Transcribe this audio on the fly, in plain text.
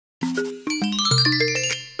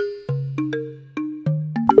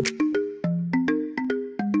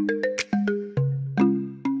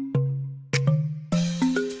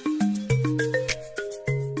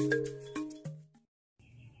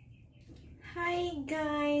Hi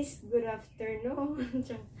guys! Good afternoon.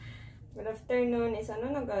 Good afternoon is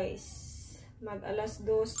ano na guys? Mag alas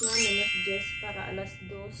 2 na, minus 10 para alas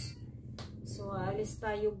 2. So alis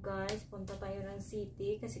tayo guys. Punta tayo ng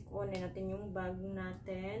city kasi kunin natin yung bag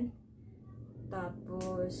natin.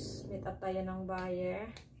 Tapos meet up tayo ng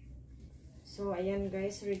buyer. So ayan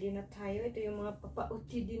guys, ready na tayo. Ito yung mga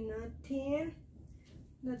papauti din natin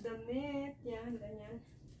na damit. Yan, ganyan.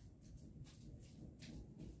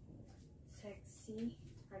 Sexy.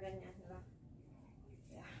 Ganyan lang.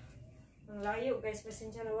 Yeah. Ang layo guys,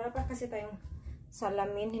 pasensya na. Wala pa kasi tayong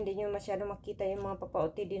salamin. Hindi nyo masyado makita yung mga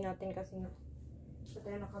papauti din natin kasi na ito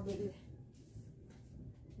tayo nakabili.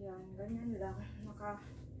 Yan, ganyan lang.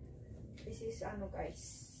 This is ano guys,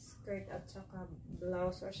 skirt at saka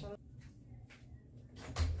blouse or something.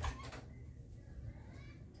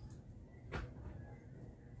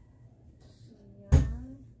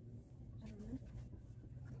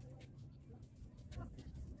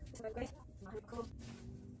 So guys, mahal ko.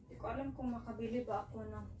 Hindi ko alam kung makabili ba ako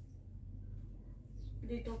ng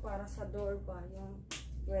dito para sa door ba, yung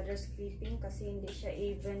weather stripping kasi hindi siya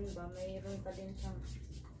even ba, mayroon pa din siyang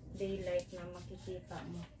daylight na makikita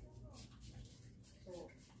mo. So,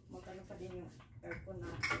 magano pa din yung aircon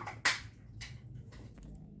natin.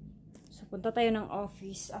 So, punta tayo ng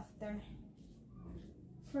office after.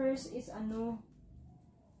 First is ano,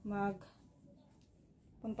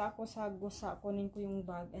 punta ako sa Gusa, kunin ko yung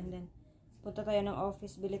bag, and then punta tayo ng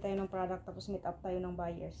office, bili tayo ng product, tapos meet up tayo ng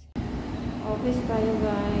buyers. Office tayo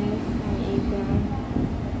guys, ang igan.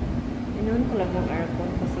 Inuun ko lang ng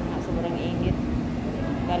aircon kasi nga sobrang init.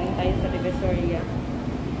 Galing tayo sa Divisoria.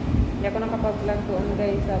 Hindi ako nakapag-vlog doon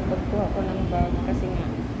guys sa pagkuha ko ng bag kasi nga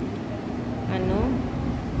ano,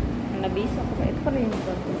 nabisa ko ba? Ito pala yung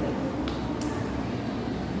bag ko guys.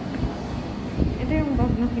 Ito yung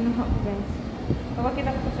bag na kinuha ko guys. Papakita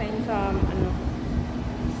ko sa inyo sa ano,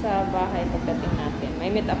 sa bahay pagdating natin. May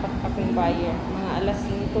meet up akong buyer. Mga alas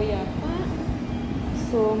 5 yata.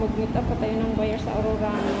 So, mag-meet up pa tayo ng buyer sa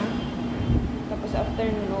Aurora na. Tapos after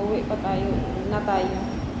nun, uwi pa tayo.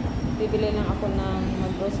 Bibili lang ako ng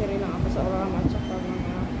mag-grocery lang ako sa Aurora at saka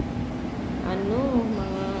mga ano,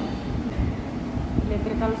 mga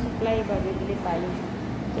electrical supply ba, bibili tayo.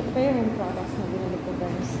 So, ito yung products na binili ko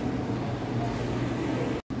guys.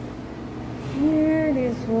 Here,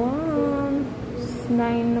 this one.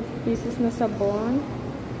 9 pieces na sabon.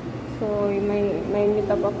 So, may meet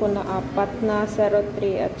up ako na 4 na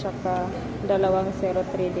 03 at saka 2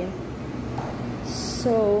 03 din.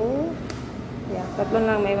 So, yeah, 3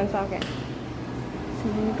 lang may iwan sa akin. So,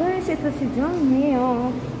 guys, ito si John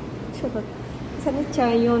Mio. Saan ni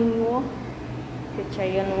Chayon mo? Si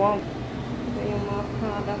Chayon mo. Ito yung mga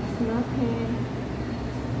products natin.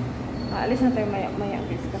 Aalis na tayo maya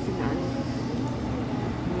guys kasi na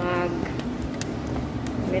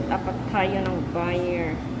meet up tayo ng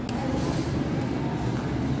buyer.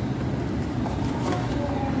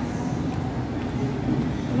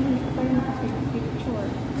 Hindi ko tayo nakapag-picture.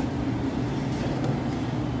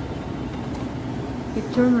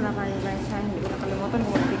 Picture mo na kayo guys ha. Hindi ko nakalimutan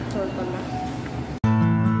kung picture pala.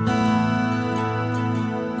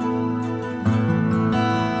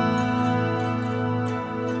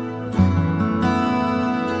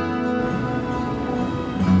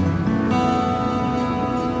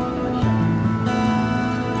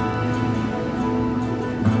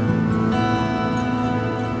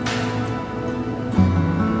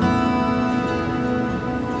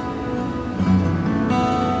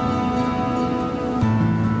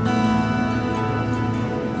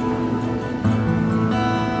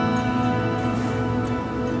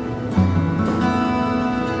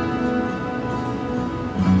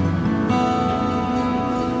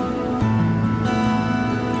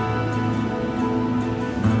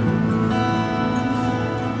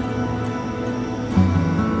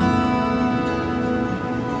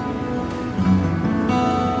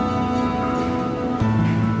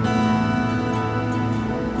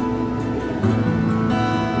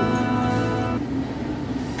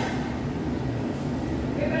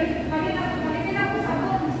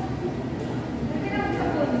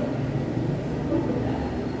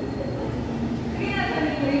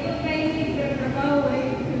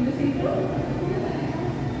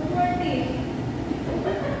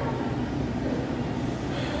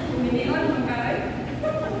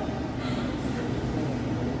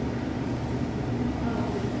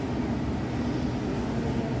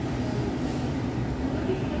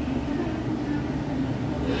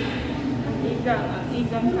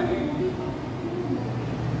 Igang sa air.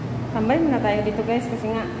 Tambay muna tayo dito guys kasi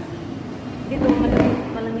nga dito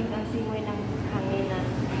malamig ang simoy ng hanginan.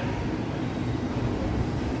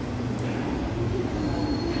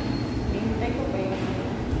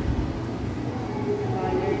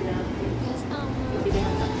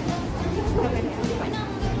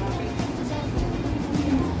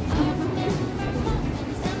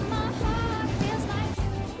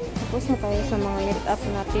 Tapos na tayo sa mga meet up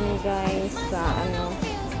natin guys, sa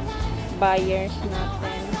buyers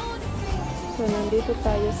natin. So nandito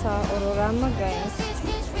tayo sa Ororama guys.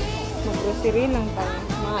 Mag-grocery lang tayo.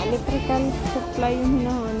 Mga electrical supply yung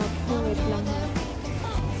hinahanap ko. Wait lang ha.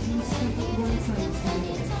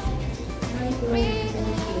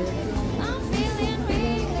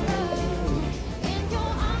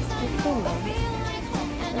 Ito ba?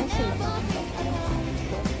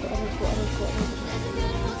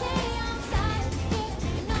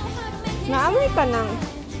 Naamoy ka ng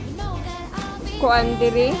kuan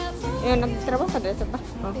diri. Ayun, nagtrabaho ka dito pa.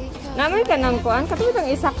 Oh. Naamoy ka ng kuan. Katulad ang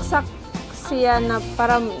isaksak siya na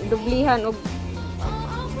para dublihan o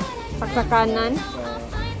saksakanan.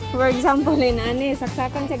 For example,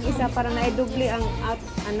 saksakan siya isa para na-dubli ang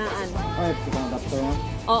anaan. Ay, itong adapter mo?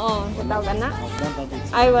 Oo, katawag ka na.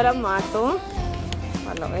 Ay, wala mo ato.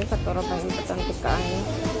 Wala, katuro pa yung importante ka.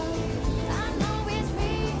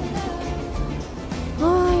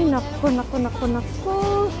 Ay, naku.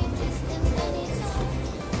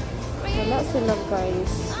 Wala sila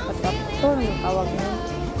guys. Adapter, ang tawag mo.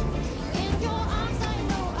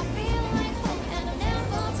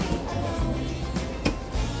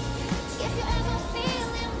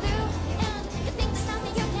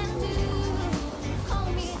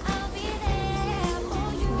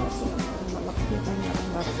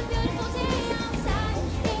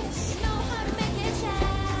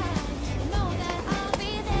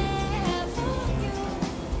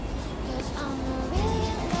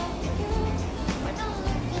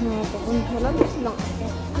 Wala ba silang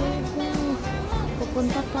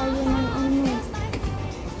pupunta tayo ng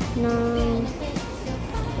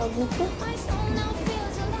tawag nito?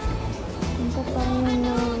 Punta tayo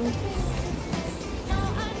ng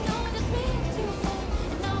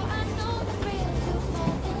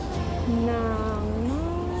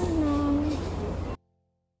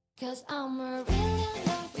Cause I'm really in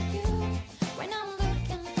love with you. When I'm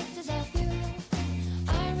looking at pictures of you,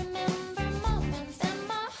 I remember moments and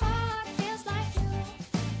my heart feels like you.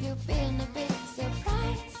 You've been a big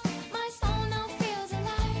surprise. My soul now feels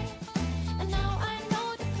alive. And now I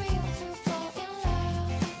know the thrill to fall in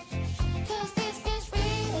love. Cause this is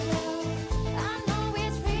real love. I know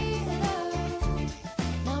it's real love.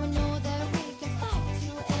 Now I know that we can fly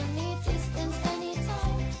to any distance,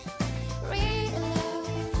 anytime. Real love.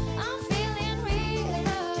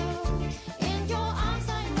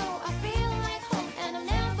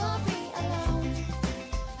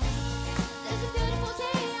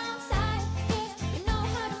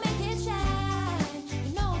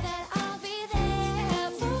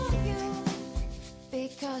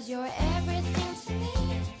 Because you're everything to me.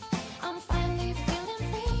 I'm finally feeling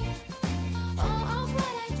free. All of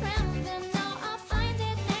what I dreamed and now I find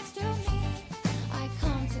it next to me. I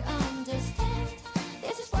come to understand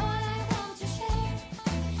this is what I want to share.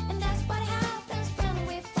 And that's what happens when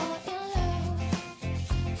we fall in love.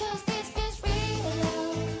 Cause this is real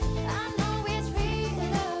love. I know it's real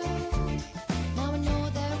love. Now I know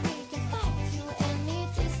that we can fly to any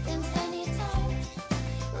distance, anytime.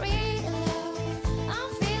 Real love.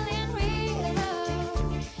 I'm feeling real love.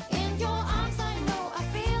 In your arms I know I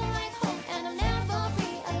feel like home and I'll never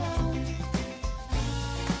be alone.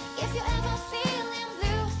 If you're ever feeling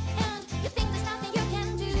blue and you think there's nothing you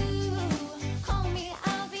can do, call me,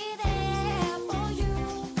 I'll be there for you.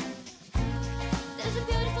 There's a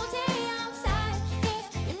beautiful day outside. If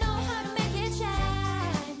you know how to make it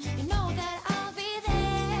shine, you know that I'll be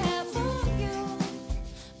there for you.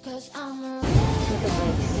 Cause I'm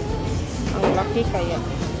ang laki kaya.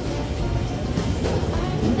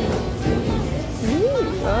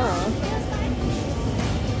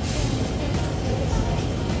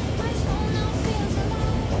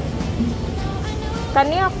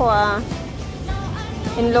 Kani ako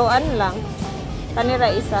inloan lang. Kani ra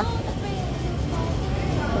isa.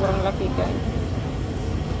 Sobrang laki kaya.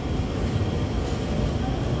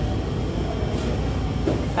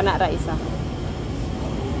 Kana ra isa.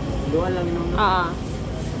 Inloan lang inom.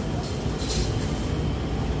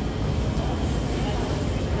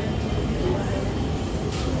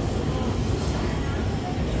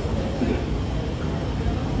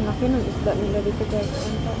 Laki ng isda nila dito guys.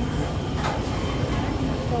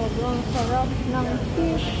 Sobrang sarap ng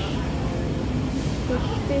fish.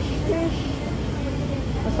 Fish.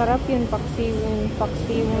 Masarap yun,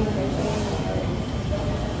 paksiwon guys.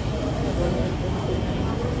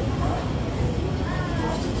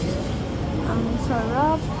 Ang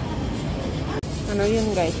sarap. Ano yun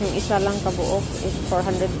guys, yung isa lang kabuok is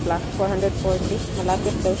 400 plus, 440.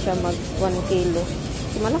 Malapit daw siya mag 1 kilo.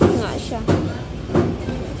 Malaki nga siya.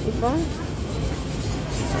 Diba?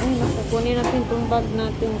 Ay, nakukunin natin itong bag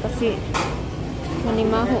natin kasi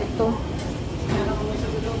manimaho to.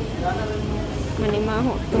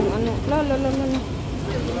 Manimaho itong ano. Lala.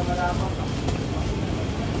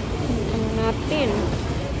 Ano natin.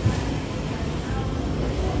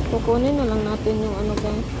 Kukunin na lang natin yung ano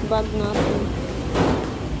guys, bag natin.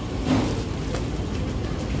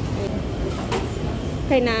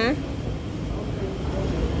 Okay na?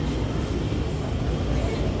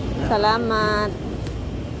 Salamat.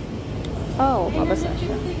 Oh, mabasa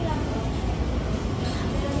siya.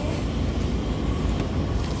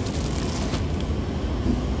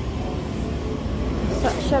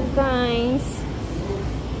 Basa siya guys.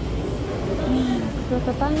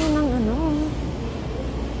 Luto tayo ng ano.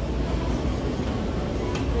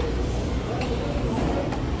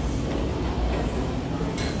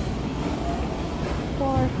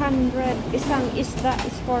 Isang isda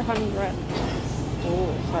is 400.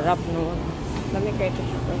 Oh, sarap nun. Dami kayo ito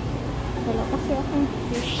siya. Wala kasi akong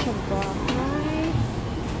fish sa bahay.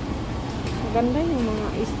 Maganda yung mga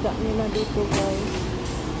isda nila dito guys.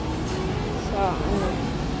 Sa ano,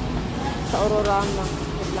 sa Ororama.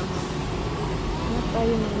 Wait lang ha. Ano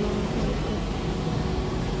tayo naman ito?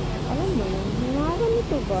 Alam mo yun? Nangaran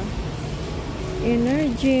ito ba?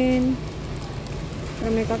 Energin. Para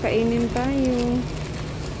may kakainin tayo.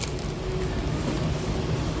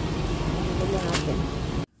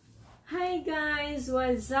 Hi guys,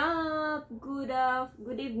 what's up?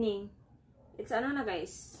 Good evening. It's ano na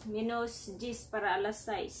guys, -10 para alas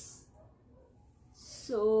 6.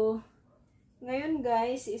 So, ngayon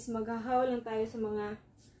guys is maghahaw lang tayo sa mga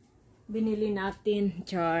binili natin.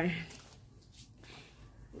 Char.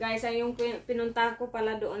 Guys, ay yung pinunta ko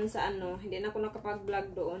pala doon sa ano, hindi na ako nakapag-vlog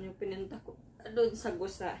doon. Yung pinunta ko doon sa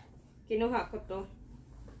Gusa. Kinuha ko to.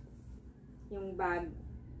 Yung bag.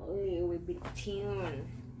 Uy, bitin.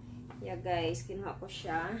 Yeah guys, kinuha ko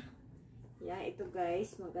siya. Yeah, ito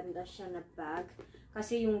guys, maganda siya na bag.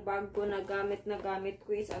 Kasi yung bag ko na gamit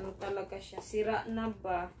ko is ano talaga siya, sira na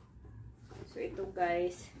ba? So ito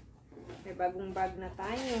guys, may bagong bag na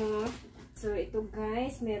tayo. So ito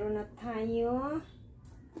guys, meron na tayo.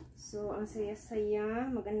 So ang saya-saya,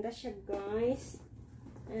 maganda siya guys.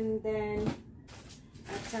 And then,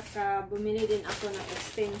 at saka bumili din ako ng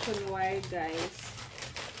extension wire guys.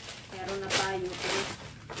 Meron na tayo. Pero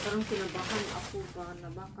parang kinabahan ako ba na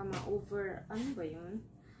baka ma-over. Ano ba yun?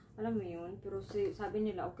 Alam mo yun? Pero sabi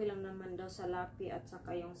nila okay lang naman daw sa lapi at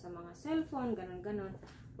saka yung sa mga cellphone. Ganon.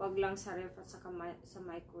 Wag lang sa ref at saka sa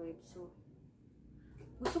microwave. So,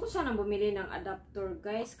 gusto ko sanang bumili ng adapter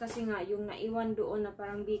guys. Kasi nga yung naiwan doon na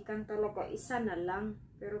parang bikan talaga. Isa na lang.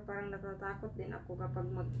 Pero parang natatakot din ako kapag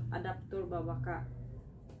mag-adapter ba baka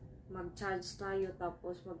mag-charge tayo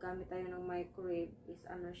tapos maggamit tayo ng microwave is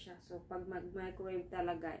ano siya. So, pag mag-microwave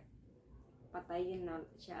talaga, patayin na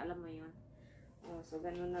siya. Alam mo yun? Oh, so,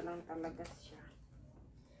 ganun na lang talaga siya.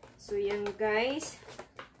 So, yan guys.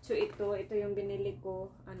 So, ito yung binili ko.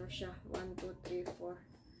 Ano siya? 1, 2, 3, 4.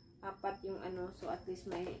 4 yung ano. So, at least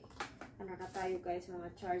may ano na tayo guys,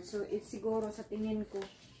 mga charge. So, it's siguro sa tingin ko.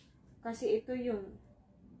 Kasi ito yung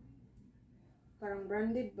parang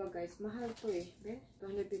branded ba guys? Mahal to eh.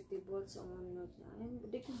 250 volts ang ano.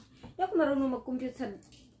 Hindi ako marunong mag-compute sa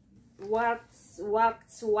watts,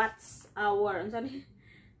 hour. Ano sabi?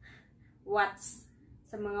 Watts.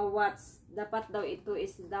 Sa mga watts. Dapat daw ito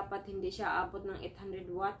is dapat hindi siya abot ng 800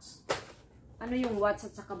 watts. Ano yung watts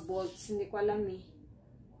at saka volts? Hindi ko alam eh.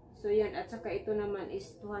 So yan. At saka ito naman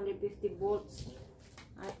is 250 volts.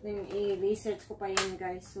 At i-research ko pa yan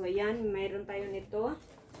guys. So yan. Mayroon tayo nito.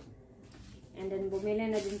 And then,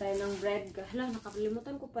 bumili na din tayo ng bread. Hala,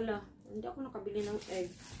 nakalimutan ko pala. Hindi ako nakabili ng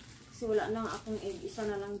egg. Kasi wala lang akong egg. Isa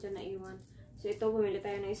na lang dyan na iwan. So, ito, bumili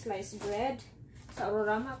tayo ng sliced bread. Sa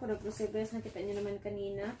Ororama, ako nag-process guys. Nakita nyo naman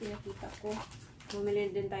kanina. Pinakita ko.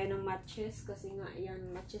 Bumili din tayo ng matches. Kasi nga,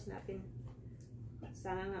 yan, matches natin.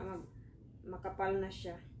 Sana nga makapal na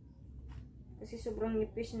siya. Kasi sobrang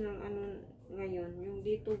nipis ng ano ngayon. Yung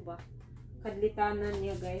dito ba? Kadlitanan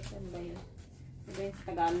niya guys. Ano ba yun? Ano ba yun sa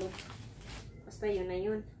Tagalog? Basta yun na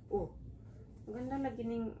yun. Oh, maganda lagi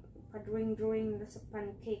ng pa-drawing na sa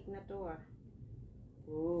pancake na to ah.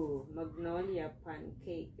 Oh, magnolia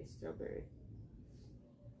pancake strawberry.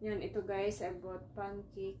 Yan, ito guys, I bought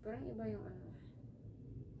pancake. Parang iba yung ano.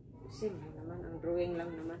 Same naman, ang drawing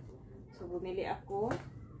lang naman. So, bumili ako.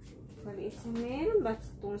 Maliit siya. Meron ba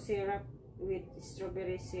itong syrup with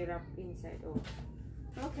strawberry syrup inside? Oh,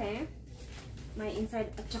 okay. May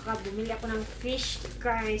inside. At saka, bumili ako ng fish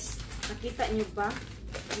guys. Nakita nyo ba?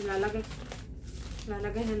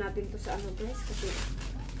 Lalagay na natin to sa ano guys. Kasi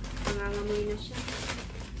nangangamoy na siya.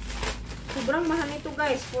 Sobrang mahal nito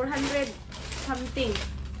guys. 400 something.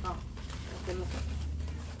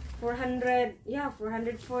 400, yeah,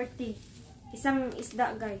 440. Isang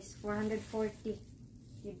isda, guys, 440.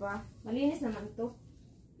 Diba? Malinis naman to.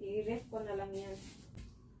 I-ref ko na lang yan.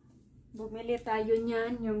 Bumili tayo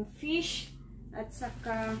niyan, yung fish, at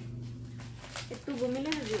saka, ito,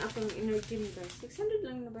 bumili na din ako ng energy, guys. 600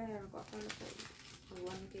 lang nabayaran ko. Akala ko,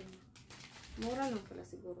 1K na. Mura lang pala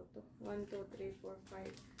siguro to. 1, 2, 3, 4,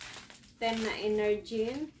 5, 10 na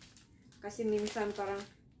energy. Kasi minsan parang,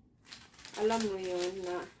 alam mo yun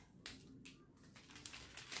na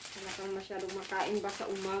wala kang masyadong makain ba sa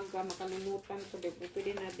umaga, makalimutan ko,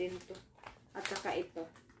 pwede na din to. At saka ito.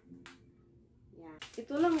 Yan.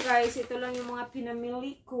 Ito lang, guys, ito lang yung mga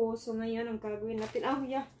pinamili ko. So ngayon ang gagawin natin,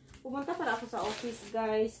 pumunta pala ako sa office,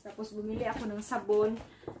 guys. Tapos bumili ako ng sabon.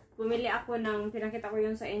 Bumili ako ng, pinakita ko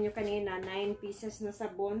yun sa inyo kanina, 9 pieces na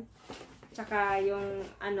sabon. Tsaka yung,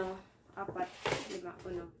 4, 5, 6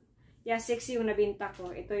 Yeah, 6 yung nabinta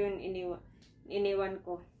ko. Ito yung iniwan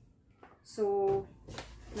ko. So,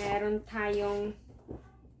 meron tayong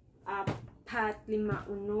 4, 5,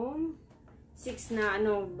 6 na,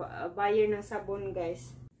 buyer ng sabon,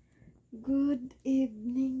 guys. Good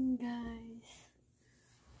evening, guys.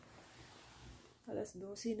 Alas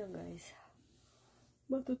 12 na, guys.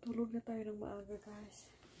 Matutulog na tayo ng maaga, guys.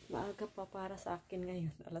 Maaga pa para sa akin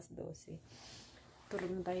ngayon, alas 12.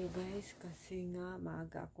 Tulog na tayo, guys, kasi nga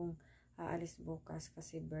maaga akong aalis bukas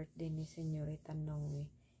kasi birthday ni Senyorita Noe.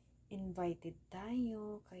 Invited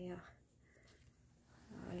tayo, kaya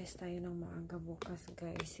aalis tayo ng maaga bukas,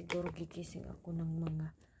 guys. Siguro gigising ako ng mga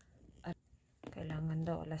kailangan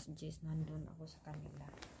daw alas 10 nandun ako sa kanila.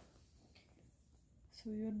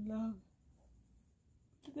 So, yun lang.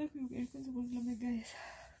 Tignan ko yung aircon sa lamig, guys.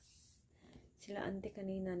 Sila auntie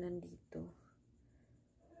kanina nandito.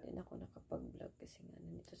 Hindi ako nakapag-vlog kasi nga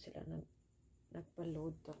nandito sila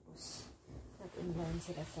nagpa-load tapos nag-online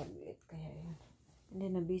sila sa bit. Kaya yun. And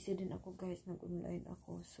then na-busy din ako, guys. Nag-online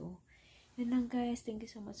ako. So, yun lang, guys. Thank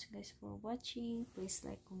you so much, guys, for watching. Please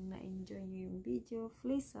like kung na-enjoy nyo yung video.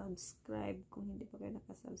 Please subscribe kung hindi pa kayo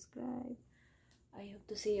nakasubscribe. I hope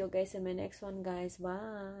to see you guys in my next one, guys.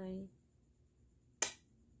 Bye!